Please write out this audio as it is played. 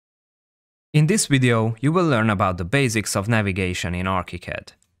In this video, you will learn about the basics of navigation in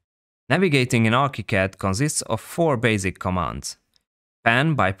Archicad. Navigating in Archicad consists of 4 basic commands.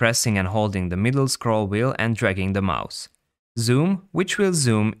 Pan by pressing and holding the middle scroll wheel and dragging the mouse. Zoom, which will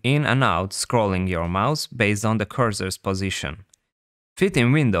zoom in and out scrolling your mouse based on the cursor's position. Fit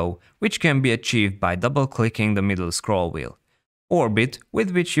in window, which can be achieved by double-clicking the middle scroll wheel. Orbit,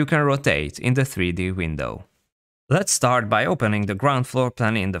 with which you can rotate in the 3D window. Let's start by opening the ground floor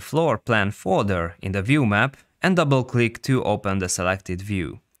plan in the floor plan folder in the view map and double-click to open the selected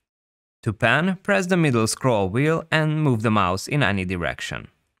view. To pan, press the middle scroll wheel and move the mouse in any direction.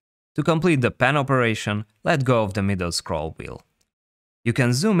 To complete the pan operation, let go of the middle scroll wheel. You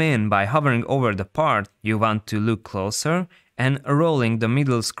can zoom in by hovering over the part you want to look closer and rolling the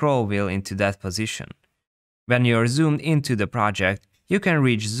middle scroll wheel into that position. When you're zoomed into the project, you can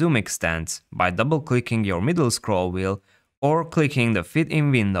reach zoom extents by double-clicking your middle scroll wheel or clicking the Fit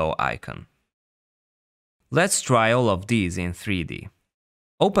in Window icon. Let's try all of these in 3D.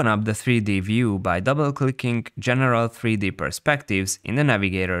 Open up the 3D view by double-clicking General 3D Perspectives in the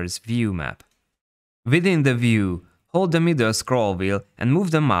navigator's view map. Within the view, hold the middle scroll wheel and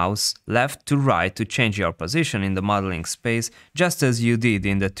move the mouse left to right to change your position in the modeling space, just as you did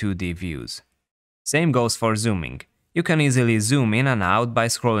in the 2D views. Same goes for zooming. You can easily zoom in and out by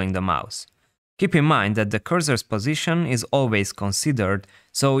scrolling the mouse. Keep in mind that the cursor's position is always considered,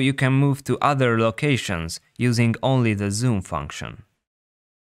 so you can move to other locations using only the zoom function.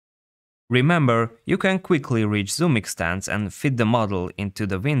 Remember, you can quickly reach zoom extents and fit the model into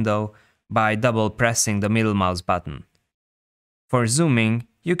the window by double pressing the middle mouse button. For zooming,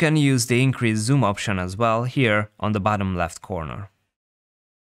 you can use the increase zoom option as well here on the bottom left corner.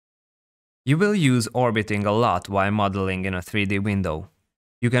 You will use orbiting a lot while modeling in a 3D window.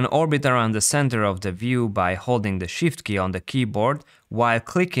 You can orbit around the center of the view by holding the Shift key on the keyboard while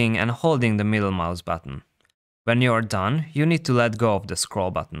clicking and holding the middle mouse button. When you're done, you need to let go of the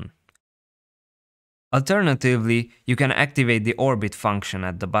scroll button. Alternatively, you can activate the orbit function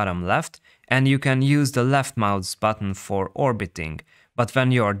at the bottom left, and you can use the left mouse button for orbiting, but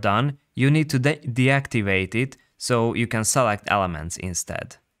when you're done, you need to deactivate it so you can select elements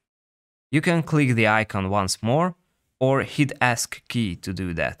instead. You can click the icon once more, or hit ESC key to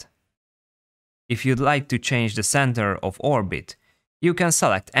do that. If you'd like to change the center of orbit, you can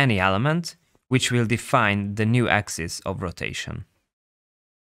select any element, which will define the new axis of rotation.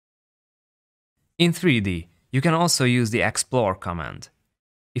 In 3D, you can also use the Explore command.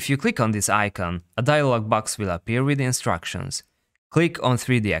 If you click on this icon, a dialog box will appear with instructions. Click on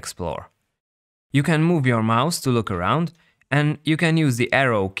 3D Explore. You can move your mouse to look around, and you can use the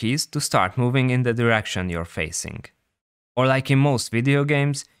arrow keys to start moving in the direction you're facing. Or like in most video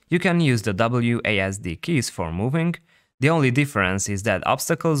games, you can use the WASD keys for moving. The only difference is that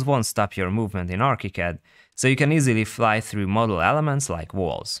obstacles won't stop your movement in Archicad, so you can easily fly through model elements like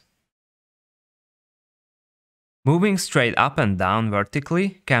walls. Moving straight up and down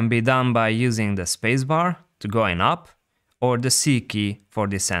vertically can be done by using the spacebar to going up or the C key for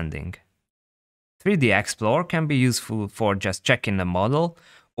descending. 3D Explore can be useful for just checking the model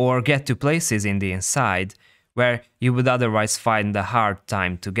or get to places in the inside where you would otherwise find a hard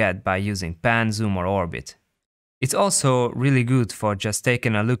time to get by using pan, zoom or orbit. It's also really good for just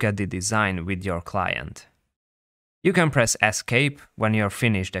taking a look at the design with your client. You can press Escape when you're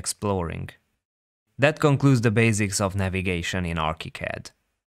finished exploring. That concludes the basics of navigation in Archicad.